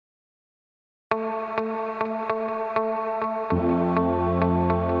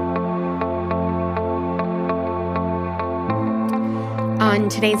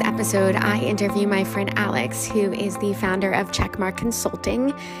today's episode, I interview my friend Alex, who is the founder of Checkmark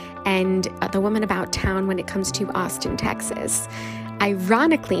Consulting and the woman about town when it comes to Austin, Texas.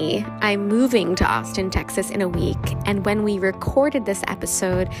 Ironically, I'm moving to Austin, Texas in a week, and when we recorded this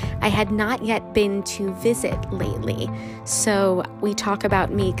episode, I had not yet been to visit lately. So we talk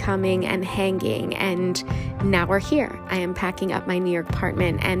about me coming and hanging, and now we're here. I am packing up my New York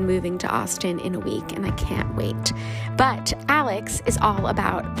apartment and moving to Austin in a week, and I can't wait. But Alex is all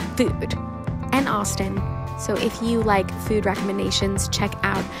about food and Austin. So if you like food recommendations, check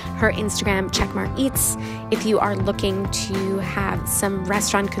out her Instagram, Checkmark Eats. If you are looking to have some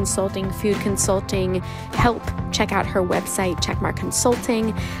restaurant consulting, food consulting help, check out her website, Checkmark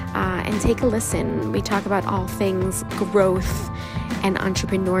Consulting, and take a listen. We talk about all things growth and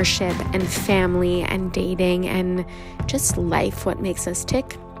entrepreneurship and family and dating and just life, what makes us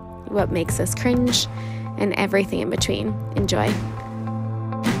tick, what makes us cringe, and everything in between. Enjoy.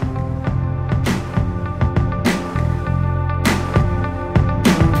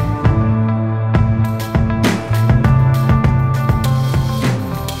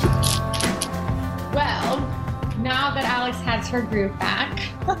 Her groove back.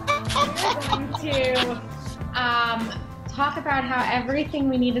 We're going to talk about how everything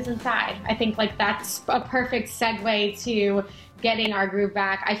we need is inside. I think that's a perfect segue to getting our groove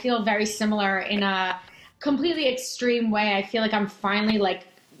back. I feel very similar in a completely extreme way. I feel like I'm finally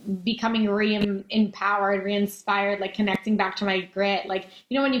becoming empowered, re-inspired, connecting back to my grit.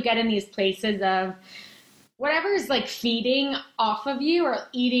 When you get in these places of whatever is feeding off of you or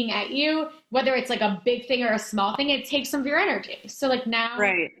eating at you, whether it's a big thing or a small thing, it takes some of your energy. So now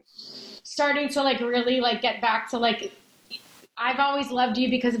right. Starting to really get back to I've always loved you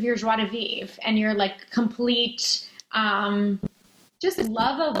because of your joie de vivre and your complete just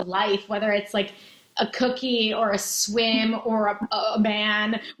love of life, whether it's a cookie or a swim or a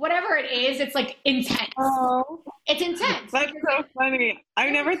man, whatever it is, it's intense. Oh, it's intense. That's so funny.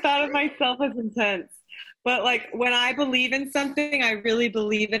 I never thought of myself as intense. But when I believe in something, I really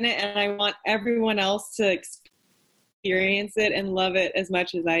believe in it, and I want everyone else to experience it and love it as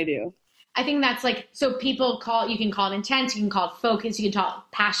much as I do. I think that's so people you can call it intense, you can call it focus, you can call it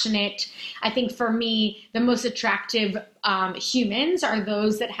passionate. I think for me, the most attractive humans are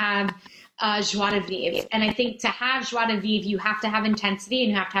those that have joie de vivre. And I think to have joie de vivre, you have to have intensity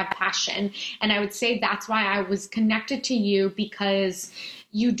and you have to have passion. And I would say that's why I was connected to you, because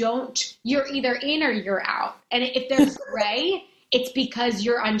you're either in or you're out. And if there's gray, it's because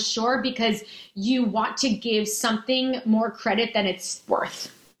you're unsure, because you want to give something more credit than it's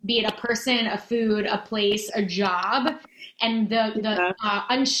worth, be it a person, a food, a place, a job. And the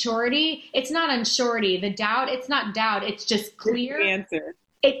unsurety, it's not unsurety. The doubt, it's not doubt. It's just clear. It's the answer.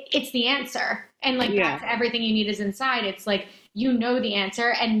 It's the answer. And that's everything you need is inside. It's the answer.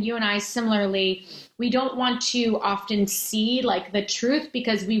 And you and I similarly, we don't want to often see the truth,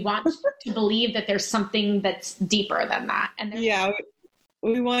 because we want to believe that there's something that's deeper than that. And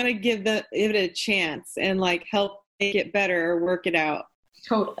we want to give it a chance and help make it better or work it out.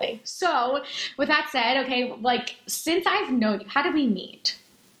 Totally. So with that said, okay, since I've known you, how did we meet?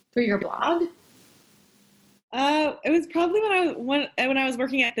 Through your blog? It was probably when I was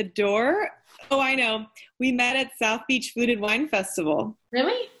working at The Door. Oh, I know. We met at South Beach Food and Wine Festival.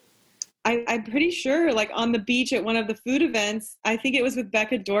 Really? I'm pretty sure, on the beach at one of the food events. I think it was with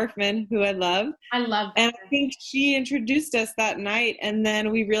Becca Dorfman, who I love. I love Becca. And I think she introduced us that night, and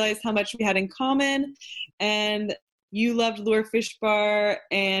then we realized how much we had in common. And you loved Lure Fish Bar,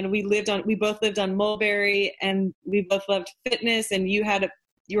 and we both lived on Mulberry, and we both loved fitness. And you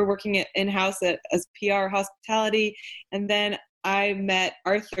were working in-house as PR hospitality, and then I met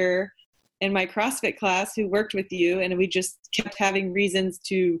Arthur in my CrossFit class, who worked with you, and we just kept having reasons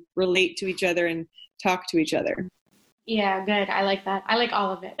to relate to each other and talk to each other. Yeah, good. I like that. I like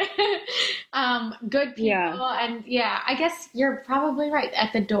all of it. Good people. Yeah. And I guess you're probably right,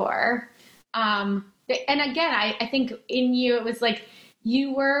 at The Door. And again, I think in you, it was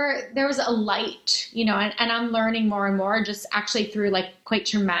there was a light, and I'm learning more and more just actually through quite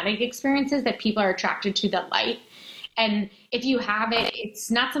traumatic experiences that people are attracted to the light. And if you have it, it's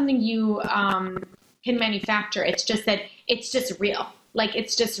not something you can manufacture. It's just that it's just real.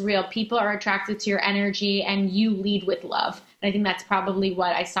 It's just real. People are attracted to your energy, and you lead with love. And I think that's probably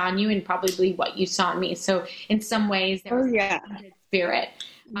what I saw in you, and probably what you saw in me. So in some ways, there was a spirit.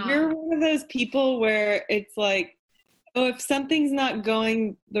 You're one of those people where it's if something's not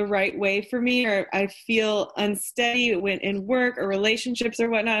going the right way for me, or I feel unsteady in work or relationships or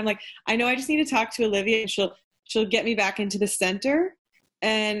whatnot, I'm I know I just need to talk to Olivia, and she'll get me back into the center.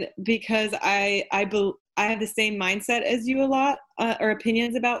 And because I have the same mindset as you a lot, or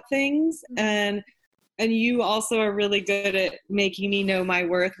opinions about things. And you also are really good at making me know my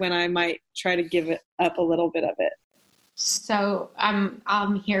worth when I might try to give it up a little bit of it. So I'm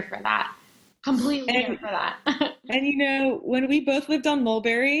here for that. Completely here for that. And you know, when we both lived on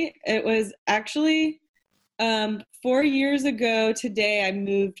Mulberry, it was actually 4 years ago today, I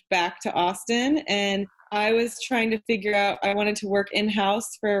moved back to Austin, and I was trying to figure out, I wanted to work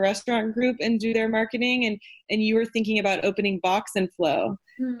in-house for a restaurant group and do their marketing. And you were thinking about opening Box and Flow.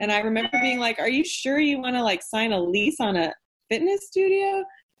 And I remember being like, are you sure you want to like sign a lease on a fitness studio?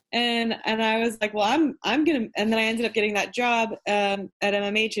 And I was like, well, I'm going to, and then I ended up getting that job at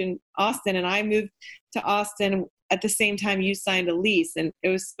MMH in Austin. And I moved to Austin at the same time you signed a lease. And it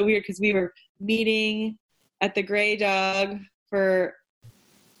was so weird because we were meeting at the Gray Dog for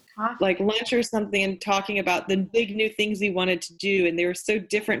like lunch or something and talking about the big new things we wanted to do. And they were so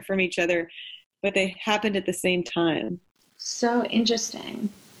different from each other, but they happened at the same time. So interesting.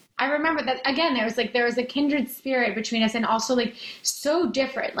 I remember that again, there was a kindred spirit between us and also like so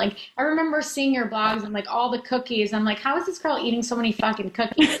different. Like I remember seeing your blogs and like all the cookies. I'm like, how is this girl eating so many fucking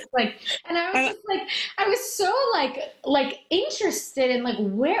cookies? Like, and I was just like, I was so like interested in like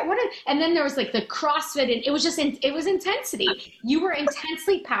and then there was like the CrossFit and it was intensity. You were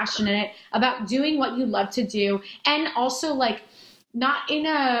intensely passionate about doing what you love to do. And also like not in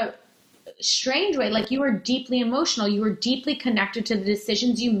a strange way, like you were deeply emotional, you were deeply connected to the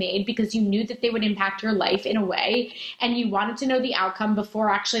decisions you made because you knew that they would impact your life in a way and you wanted to know the outcome before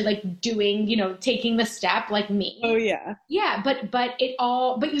actually like doing, taking the step, like me. Oh yeah. Yeah, but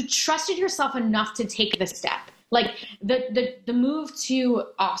you trusted yourself enough to take the step. Like the move to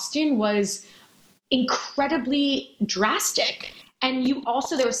Austin was incredibly drastic, and you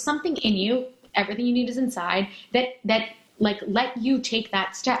also, there was something in you, everything you need is inside, that like let you take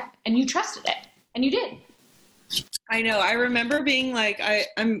that step, and you trusted it, and you did. I know. I remember being like,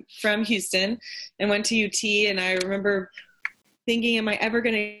 I'm from Houston and went to UT, and I remember thinking, am I ever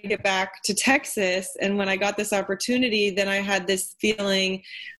going to get back to Texas? And when I got this opportunity, then I had this feeling,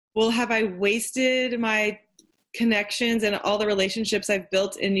 well, have I wasted my connections and all the relationships I've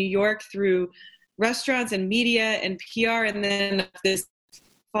built in New York through restaurants and media and PR, and then this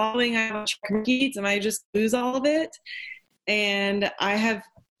following I have Checkmark, am I just lose all of it? And I have,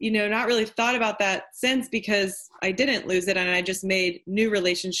 not really thought about that since, because I didn't lose it. And I just made new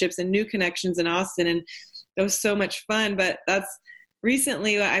relationships and new connections in Austin. And it was so much fun. But that's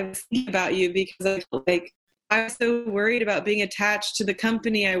recently I was thinking about you because I felt like I was so worried about being attached to the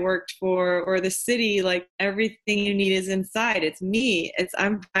company I worked for or the city. Like everything you need is inside. It's me.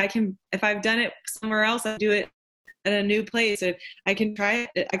 If I've done it somewhere else, I do it at a new place. I can try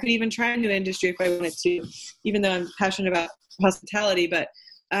it. I could even try a new industry if I wanted to, even though I'm passionate about hospitality. But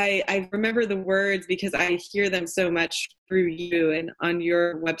I remember the words because I hear them so much through you and on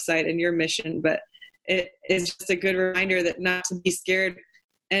your website and your mission. But it is just a good reminder that not to be scared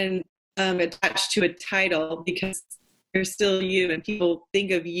and attached to a title, because you're still you and people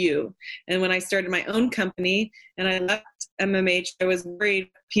think of you. And when I started my own company and I left MMH, I was worried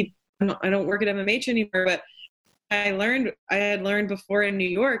I don't work at MMH anymore, but I had learned before in New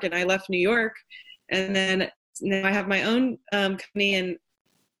York, and I left New York, and then now I have my own company, and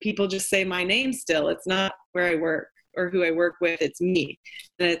people just say my name still. It's not where I work or who I work with. It's me.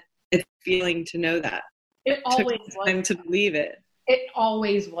 And it's feeling to know that. It always was. Time to believe it. It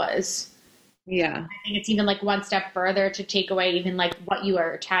always was. Yeah. I think it's even like one step further to take away even like what you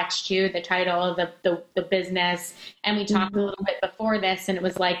are attached to, the title, the business. And we talked a little bit before this, and it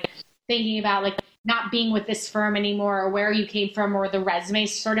was like thinking about like not being with this firm anymore, or where you came from, or the resume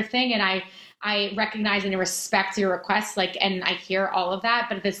sort of thing. And I recognize and respect your requests, like, and I hear all of that,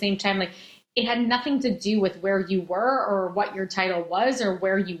 but at the same time, like, it had nothing to do with where you were or what your title was or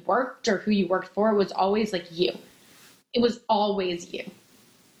where you worked or who you worked for. It was always like you. It was always you.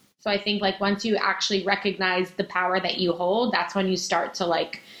 So I think like once you actually recognize the power that you hold, that's when you start to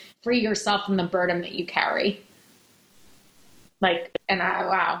like free yourself from the burden that you carry. Like, and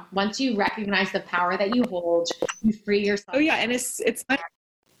wow, once you recognize the power that you hold, you free yourself. Oh yeah. And it's not,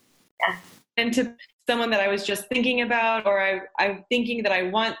 yeah. And to someone that I was just thinking about, or I'm thinking that I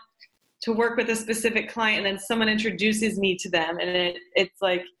want to work with a specific client, and then someone introduces me to them, and it's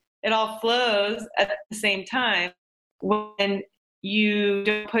like, it all flows at the same time when you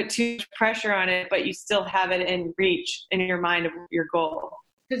don't put too much pressure on it, but you still have it in reach in your mind of your goal.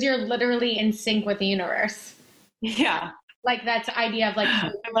 Because you're literally in sync with the universe. Yeah. Like that's the idea of like,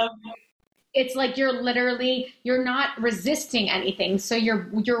 I love that. It's like you're not resisting anything. So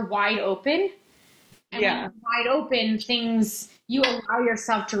you're wide open And when you're wide open, things you allow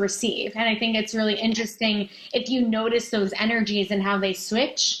yourself to receive. And I think it's really interesting if you notice those energies and how they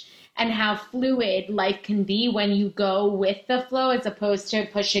switch and how fluid life can be when you go with the flow as opposed to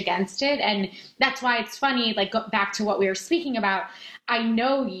push against it. And that's why it's funny, like go back to what we were speaking about. I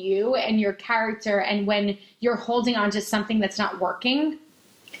know you and your character, and when you're holding on to something that's not working,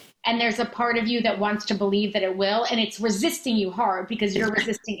 and there's a part of you that wants to believe that it will, and it's resisting you hard because you're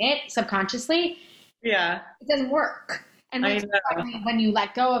resisting it subconsciously. Yeah. It doesn't work. And when you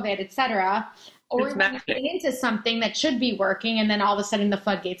let go of it, etc., or when you get into something that should be working, and then all of a sudden the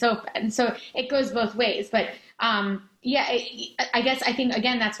floodgates open. So it goes both ways. But I guess I think,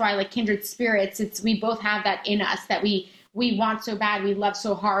 again, that's why, like kindred spirits, we both have that in us, that we want so bad, we love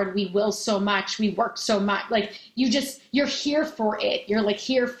so hard, we will so much, we work so much. Like you're here for it. You're like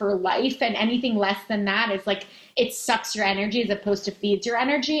here for life, and anything less than that is like, it sucks your energy as opposed to feeds your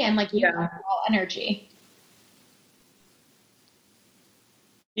energy. And like you are all energy.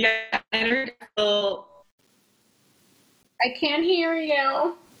 Yeah. I can't hear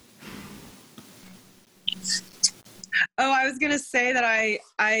you. Oh, I was going to say that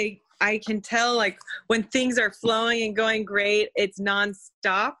I can tell, like, when things are flowing and going great, it's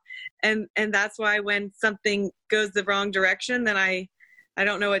nonstop. And that's why when something goes the wrong direction, then I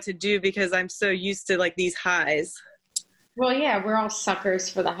don't know what to do, because I'm so used to like these highs. Well, yeah, we're all suckers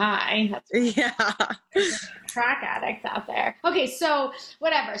for the high. That's crack addicts out there. Okay, so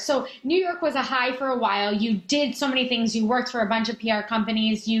whatever. So New York was a high for a while. You did so many things. You worked for a bunch of PR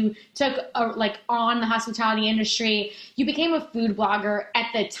companies. You took on the hospitality industry. You became a food blogger at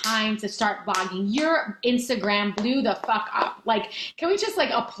the time to start blogging. Your Instagram blew the fuck up. Like, can we just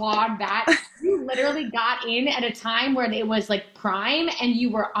like applaud that? You literally got in at a time where it was like prime, and you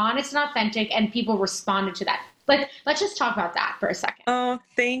were honest and authentic, and people responded to that. Let's just talk about that for a second. Oh,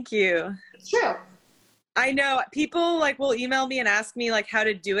 thank you. It's true. I know people like will email me and ask me like how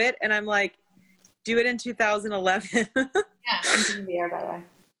to do it, and I'm like, do it in 2011. Yeah, I'm in the air, by the way.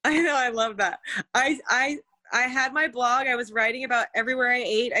 I know, I love that. I had my blog. I was writing about everywhere I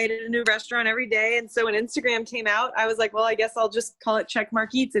ate. I ate at a new restaurant every day, and so when Instagram came out, I was like, well, I guess I'll just call it Checkmark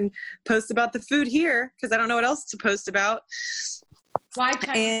Eats and post about the food here, because I don't know what else to post about. Why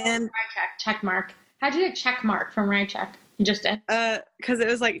Checkmark? How'd you get Checkmark from Rycheck? You just did? Because it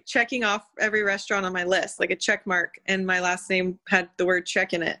was like checking off every restaurant on my list, like a check mark, and my last name had the word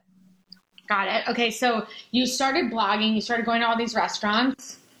check in it. Got it. Okay, so you started blogging. You started going to all these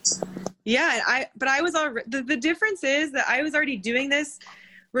restaurants. Yeah, but I was already, the difference is that I was already doing this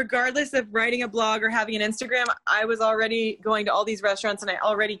regardless of writing a blog or having an Instagram. I was already going to all these restaurants, and I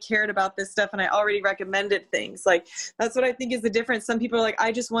already cared about this stuff, and I already recommended things. Like, that's what I think is the difference. Some people are like,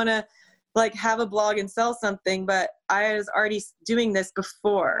 I just want to like have a blog and sell something, but I was already doing this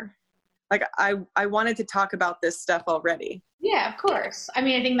before. Like I wanted to talk about this stuff already. Yeah, of course. I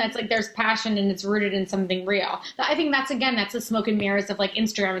mean, I think that's like, there's passion and it's rooted in something real. I think that's the smoke and mirrors of like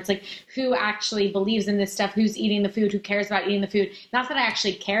Instagram. It's like, who actually believes in this stuff? Who's eating the food? Who cares about eating the food? Not that I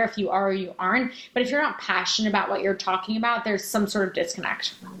actually care if you are or you aren't, but if you're not passionate about what you're talking about, there's some sort of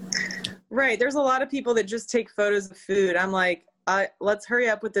disconnect. Right. There's a lot of people that just take photos of food. I'm like, let's hurry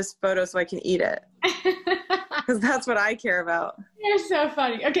up with this photo so I can eat it. Because that's what I care about. You're so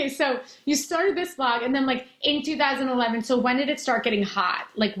funny. Okay, so you started this blog, and then like in 2011, so when did it start getting hot?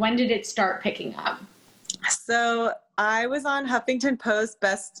 Like, when did it start picking up? So I was on Huffington Post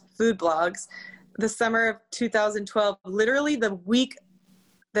Best Food Blogs the summer of 2012, literally the week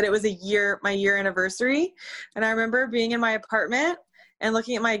that it was my year anniversary. And I remember being in my apartment and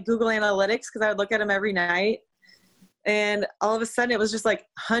looking at my Google Analytics, because I would look at them every night. And all of a sudden it was just like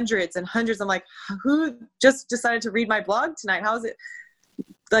hundreds and hundreds. I'm like, who just decided to read my blog tonight? How is it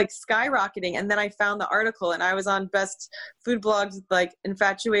like skyrocketing? And then I found the article, and I was on Best Food Blogs, like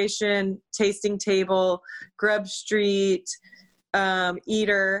Infatuation, Tasting Table, Grub Street,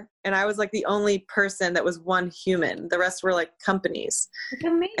 Eater. And I was like the only person that was one human. The rest were like companies.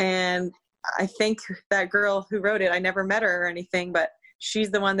 And I think that girl who wrote it, I never met her or anything, but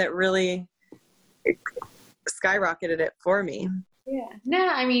she's the one that really skyrocketed it for me. Yeah. No,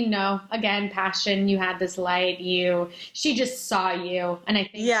 I mean, no. Again, passion. You had this light. She just saw you, and I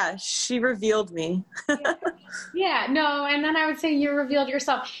think. Yeah, she revealed me. Yeah. No, and then I would say you revealed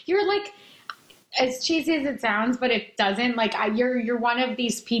yourself. You're like, as cheesy as it sounds, but it doesn't. Like, you're one of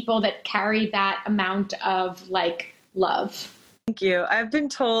these people that carry that amount of like love. Thank you. I've been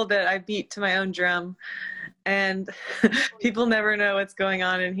told that I beat to my own drum, and people never know what's going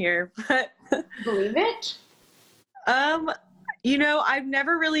on in here. But believe it. I've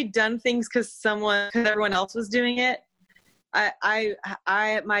never really done things because everyone else was doing it.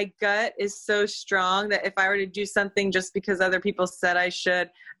 my gut is so strong that if I were to do something just because other people said I should,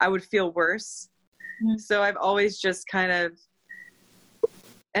 I would feel worse. Mm-hmm. So I've always just kind of,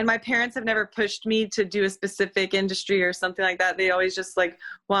 and my parents have never pushed me to do a specific industry or something like that. They always just like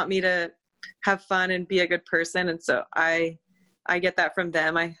want me to have fun and be a good person. And so I get that from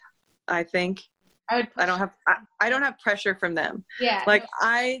them. I think I don't have pressure from them. Yeah. Like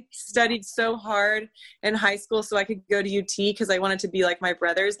I studied so hard in high school so I could go to UT because I wanted to be like my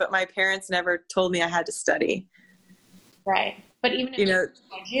brothers, but my parents never told me I had to study. Right. But even if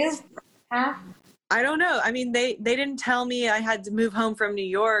you I don't know. I mean, they didn't tell me I had to move home from New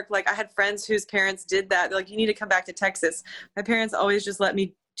York. Like I had friends whose parents did that. They're like, you need to come back to Texas. My parents always just let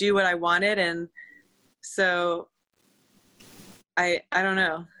me do what I wanted. And so I don't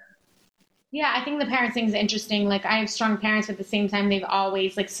know. Yeah, I think the parents thing is interesting. Like I have strong parents, but at the same time, they've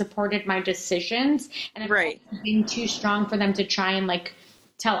always like supported my decisions, and I've been too strong for them to try and like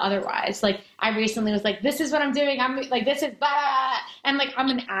tell otherwise. Like I recently was like, this is what I'm doing. I'm like, this is blah. And like, I'm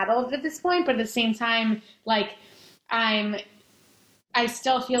an adult at this point, but at the same time, like I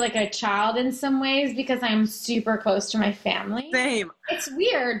still feel like a child in some ways because I'm super close to my family. Same. It's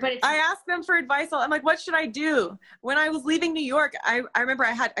weird, but I asked them for advice. I'm like, what should I do? When I was leaving New York, I remember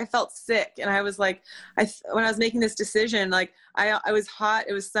I felt sick, and I was like, when I was making this decision, like I was hot.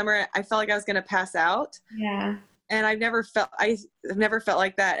 It was summer. I felt like I was going to pass out. Yeah. And I've never felt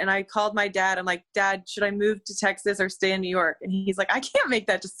like that. And I called my dad. I'm like, Dad, should I move to Texas or stay in New York? And he's like, I can't make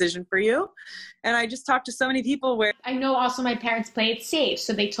that decision for you. And I just talked to so many people where I know also my parents play it safe.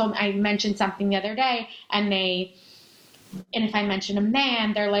 So they told me, I mentioned something the other day, and if I mention a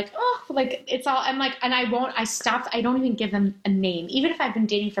man, they're like, oh, like it's all, I'm like, and I stopped. I don't even give them a name. Even if I've been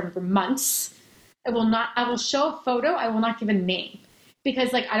dating for months, I will show a photo. I will not give a name.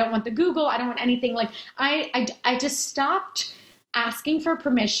 Because like, I don't want the Google, I don't want anything. Like I just stopped asking for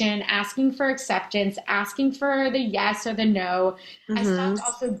permission, asking for acceptance, asking for the yes or the no. Mm-hmm. I stopped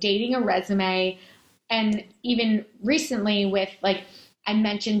also dating a resume. And even recently with like, I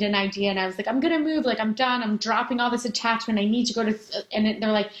mentioned an idea and I was like, I'm going to move. Like I'm done. I'm dropping all this attachment. I need to go to, and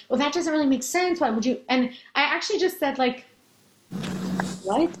they're like, well, that doesn't really make sense. Why would you? And I actually just said like,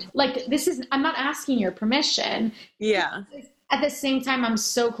 what? Like, I'm not asking your permission. Yeah. At the same time, I'm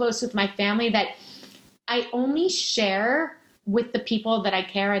so close with my family that I only share with the people that I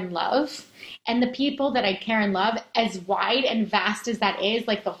care and love. And the people that I care and love, as wide and vast as that is,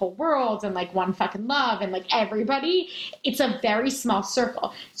 like the whole world and like One Fucking Love and like everybody, it's a very small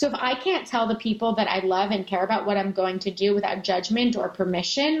circle. So if I can't tell the people that I love and care about what I'm going to do without judgment or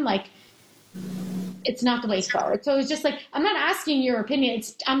permission, like it's not the way forward. So it's just like, I'm not asking your opinion.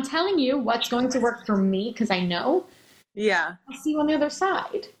 I'm telling you what's going to work for me because I know. Yeah. I'll see you on the other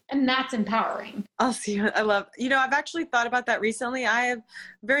side. And that's empowering. I'll see you. I've actually thought about that recently. I have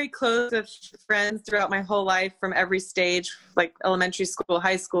very close with friends throughout my whole life from every stage, like elementary school,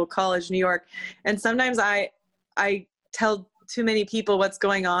 high school, college, New York. And sometimes I tell too many people what's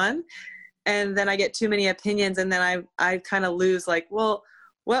going on, and then I get too many opinions, and then I kind of lose like, well,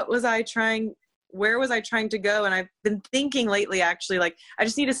 where was I trying to go? And I've been thinking lately, actually, like I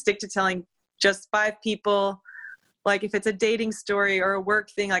just need to stick to telling just 5 people. Like if it's a dating story or a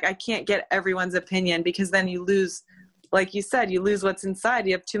work thing, like I can't get everyone's opinion because then you lose, like you said, you lose what's inside.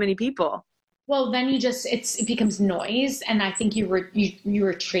 You have too many people. Well, then it becomes noise. And I think you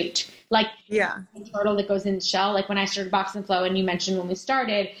retreat. Like yeah, the turtle that goes in the shell. Like when I started Box and Flow and you mentioned when we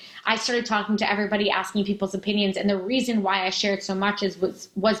started, I started talking to everybody, asking people's opinions. And the reason why I shared so much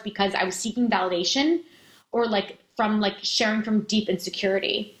was because I was seeking validation or like sharing from deep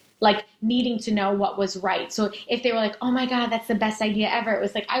insecurity. Like needing to know what was right. So if they were like, oh my God, that's the best idea ever. It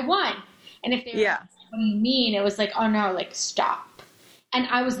was like, I won. And if they were like, what do you mean? It was like, oh no, like stop. And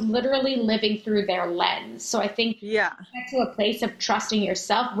I was literally living through their lens. So I think get to a place of trusting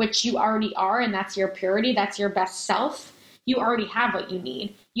yourself, which you already are. And that's your purity. That's your best self. You already have what you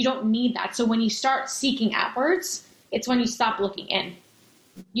need. You don't need that. So when you start seeking outwards, it's when you stop looking in.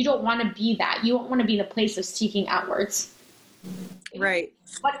 You don't want to be that. You don't want to be in a place of seeking outwards. Right.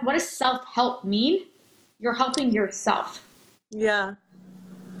 What does self-help mean? You're helping yourself. Yeah.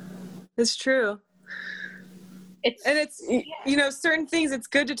 It's true. Certain things, it's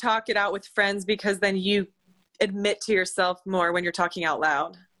good to talk it out with friends because then you admit to yourself more when you're talking out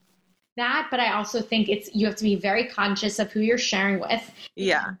loud. That, but I also think you have to be very conscious of who you're sharing with.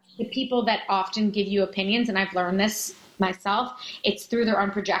 Yeah. The people that often give you opinions, and I've learned this myself, it's through their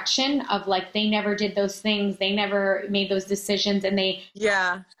own projection of like they never did those things, they never made those decisions, and they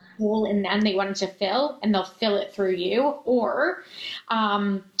hole in them they wanted to fill, and they'll fill it through you. Or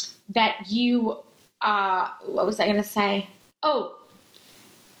that you what was I going to say? Oh,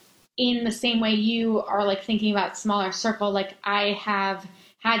 in the same way you are like thinking about smaller circle, like I have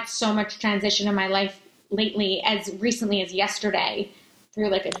had so much transition in my life lately, as recently as yesterday, through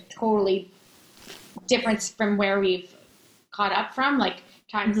like a totally difference from where we've caught up from, like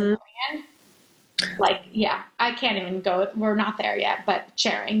times a million. Like, yeah, I can't even go. We're not there yet, but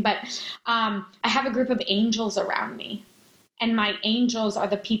sharing. But I have a group of angels around me. And my angels are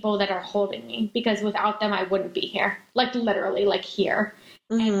the people that are holding me, because without them, I wouldn't be here. Like literally, like here.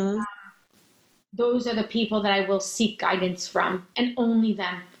 And those are the people that I will seek guidance from, and only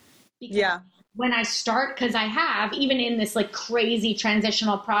them. Because when I start, because I have, even in this like crazy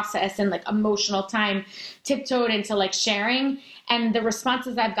transitional process and like emotional time, tiptoed into like sharing, and the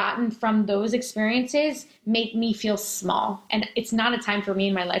responses I've gotten from those experiences make me feel small. And it's not a time for me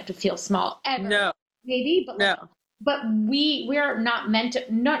in my life to feel small ever. No. Maybe, but like, but we're not meant to,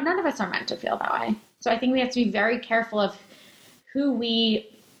 none of us are meant to feel that way. So I think we have to be very careful of who we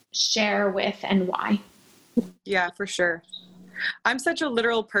share with and why. Yeah, for sure. I'm such a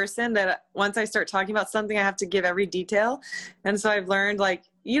literal person that once I start talking about something, I have to give every detail. And so I've learned, like,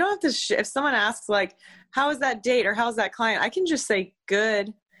 you don't have to, if someone asks like, how was that date or how's that client? I can just say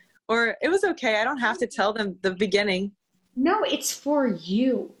good, or it was okay. I don't have to tell them the beginning. No, it's for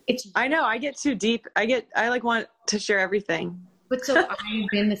you. I know I get too deep. I like want to share everything. But so I've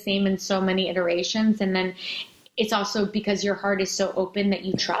been the same in so many iterations. And then it's also because your heart is so open that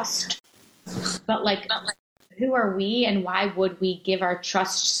you trust. But like, who are we and why would we give our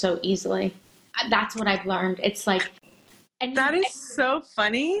trust so easily? That's what I've learned. It's like, and that is so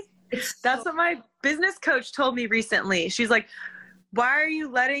funny. That's what my business coach told me recently. She's like, why are you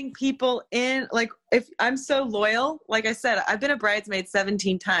letting people in? Like, if I'm so loyal, like I said, I've been a bridesmaid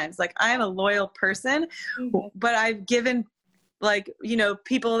 17 times. Like, I am a loyal person, but I've given, like, you know,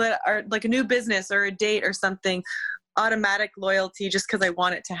 people that are like a new business or a date or something, automatic loyalty just because I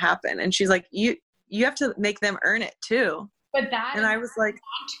want it to happen. And she's like, you have to make them earn it too. But that, and I was like,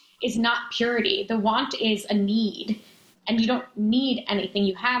 want is not purity. The want is a need, and you don't need anything.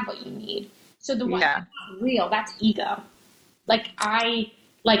 You have what you need. So the want is not real. That's ego.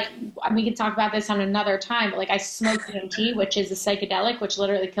 We can talk about this on another time, but like I smoked DMT, which is a psychedelic, which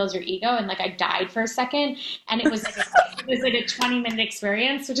literally kills your ego. And like I died for a second, and it was like a 20-minute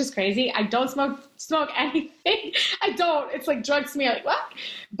experience, which is crazy. I don't smoke anything. I don't. It's like drugs to me. I'm like, what?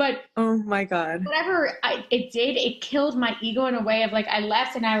 But oh my God, whatever it did, it killed my ego in a way of like, I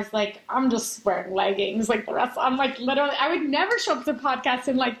left and I was like, I'm just wearing leggings like the rest. I'm like, literally, I would never show up to podcasts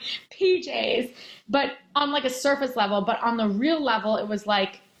in like PJs, but on like a surface level. But on the real level, it was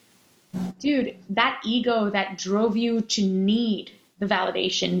like, dude, that ego that drove you to need the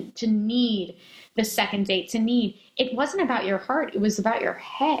validation, to need the second date, it wasn't about your heart. It was about your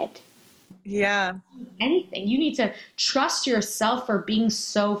head. Yeah. Anything. You need to trust yourself for being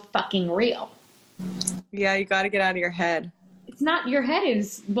so fucking real. Yeah. You got to get out of your head. It's not, your head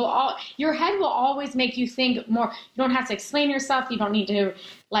your head will always make you think more. You don't have to explain yourself. You don't need to,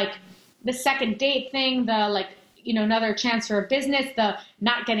 like, the second date thing, the like, you know, another chance for a business, the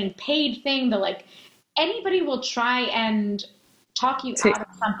not getting paid thing, the like, anybody will try and talk you out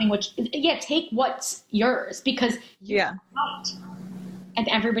of something, which, take what's yours, because you're right. And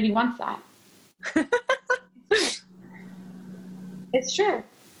everybody wants that. It's true.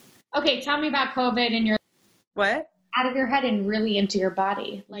 Okay, tell me about COVID and your what? Out of your head and really into your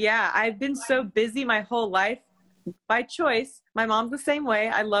body. Like, yeah, I've been so busy my whole life by choice. My mom's the same way.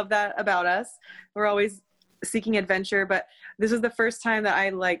 I love that about us. We're always seeking adventure, but this was the first time that I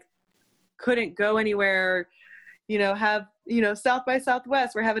like couldn't go anywhere, you know, have, you know, South by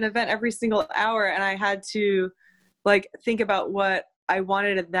Southwest, we have an event every single hour, and I had to like think about what I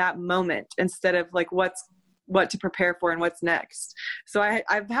wanted at that moment instead of like what to prepare for and what's next. So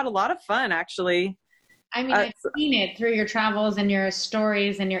I've had a lot of fun, actually. I mean, I've seen it through your travels and your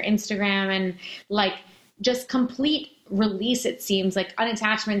stories and your Instagram, and like just complete release, it seems, like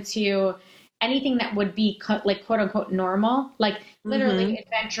unattachment to anything that would be like quote unquote normal, like literally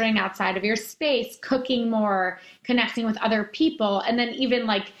adventuring outside of your space, cooking more, connecting with other people. And then even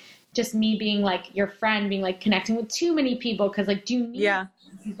like just me being like your friend, being like connecting with too many people. Cause like, do you need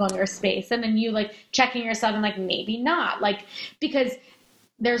people in your space? And then you like checking yourself and like, maybe not, like, because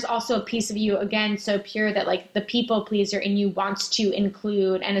there's also a piece of you, again, so pure that like the people pleaser in you wants to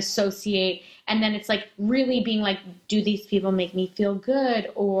include and associate. And then it's like really being like, do these people make me feel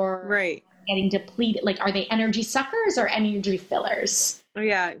good, or getting depleted? Like, are they energy suckers or energy fillers? Oh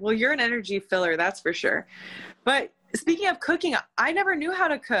yeah. Well, you're an energy filler, that's for sure. But speaking of cooking, I never knew how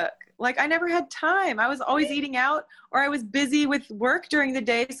to cook. Like, I never had time. I was always eating out, or I was busy with work during the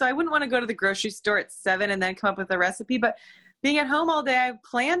day. So I wouldn't want to go to the grocery store at 7 and then come up with a recipe. But being at home all day, I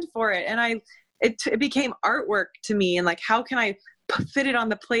planned for it, and it became artwork to me. And like, how can I fit it on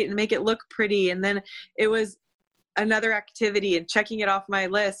the plate and make it look pretty? And then it was another activity and checking it off my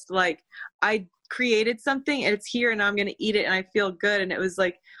list. Like, I created something and it's here, and now I'm going to eat it and I feel good. And it was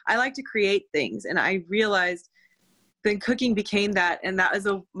like, I like to create things. And I realized then cooking became that. And that was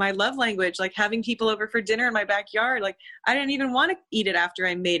my love language, like having people over for dinner in my backyard. Like, I didn't even want to eat it after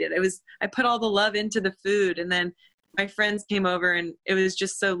I made it. I put all the love into the food, and then my friends came over and it was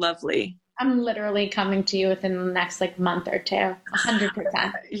just so lovely. I'm literally coming to you within the next like month or two,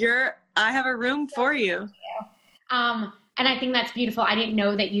 100%. I have a room for you. And I think that's beautiful. I didn't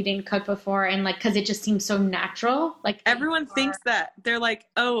know that you didn't cook before, and like, cause it just seems so natural. Like, everyone thinks that. They're like,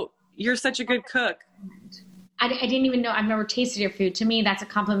 oh, you're such a good cook. I didn't even know. I've never tasted your food. To me, that's a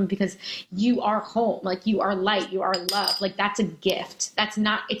compliment, because you are home. Like, you are light, you are love. Like, that's a gift. It's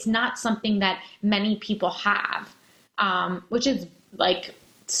not something that many people have, which is like,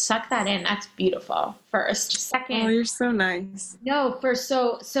 suck that in. That's beautiful. First. Second. Oh, you're so nice. No, first.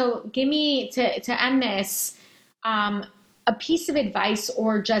 So give me to end this, a piece of advice,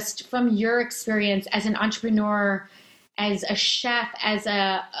 or just from your experience as an entrepreneur, as a chef, as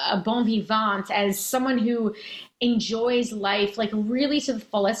a bon vivant, as someone who enjoys life like really to the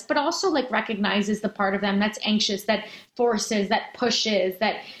fullest, but also like recognizes the part of them that's anxious, that forces, that pushes,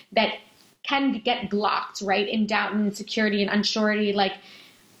 that can get blocked, right? In doubt and insecurity and unsurety. Like,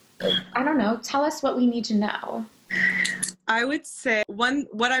 I don't know, tell us what we need to know. I would say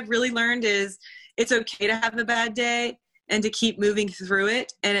what I've really learned is it's okay to have a bad day and to keep moving through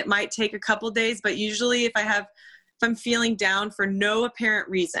it. And it might take a couple days, but usually if I'm feeling down for no apparent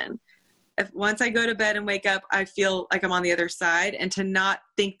reason, once I go to bed and wake up, I feel like I'm on the other side, and to not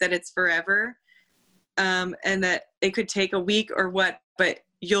think that it's forever, and that it could take a week or what, but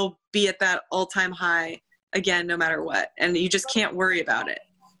you'll be at that all-time high again, no matter what. And you just can't worry about it.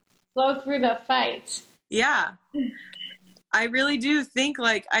 Flow through the fight. Yeah. I really do think,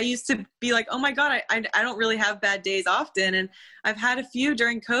 like, I used to be like, oh my God, I don't really have bad days often. And I've had a few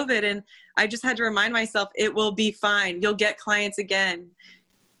during COVID, and I just had to remind myself, it will be fine. You'll get clients again.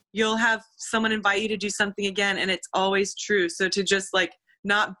 You'll have someone invite you to do something again. And it's always true. So to just like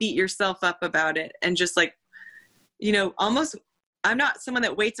not beat yourself up about it, and just like, almost, I'm not someone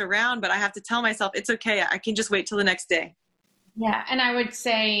that waits around, but I have to tell myself it's okay. I can just wait till the next day. Yeah. And I would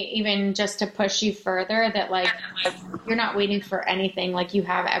say, even just to push you further, that like, you're not waiting for anything. Like, you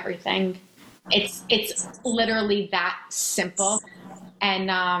have everything. It's literally that simple. And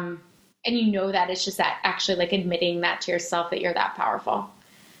you know that it's just that actually like admitting that to yourself, that you're that powerful.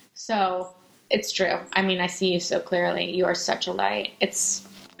 So it's true. I mean, I see you so clearly. You are such a light. It's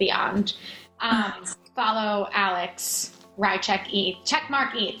beyond. Follow Alex, Rycheck Eats.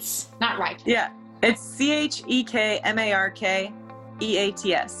 Checkmark Eats, not Rycheck. Yeah. It's CHEKMARKEATS.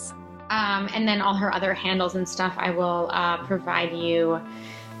 And then all her other handles and stuff I will provide you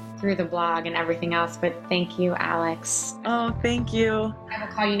through the blog and everything else. But thank you, Alex. Oh, thank you. I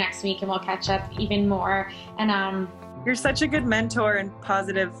will call you next week and we'll catch up even more. And you're such a good mentor and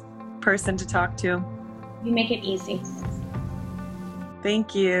positive person to talk to. You make it easy.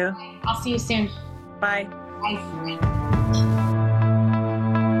 Thank you. I'll see you soon. Bye. Bye.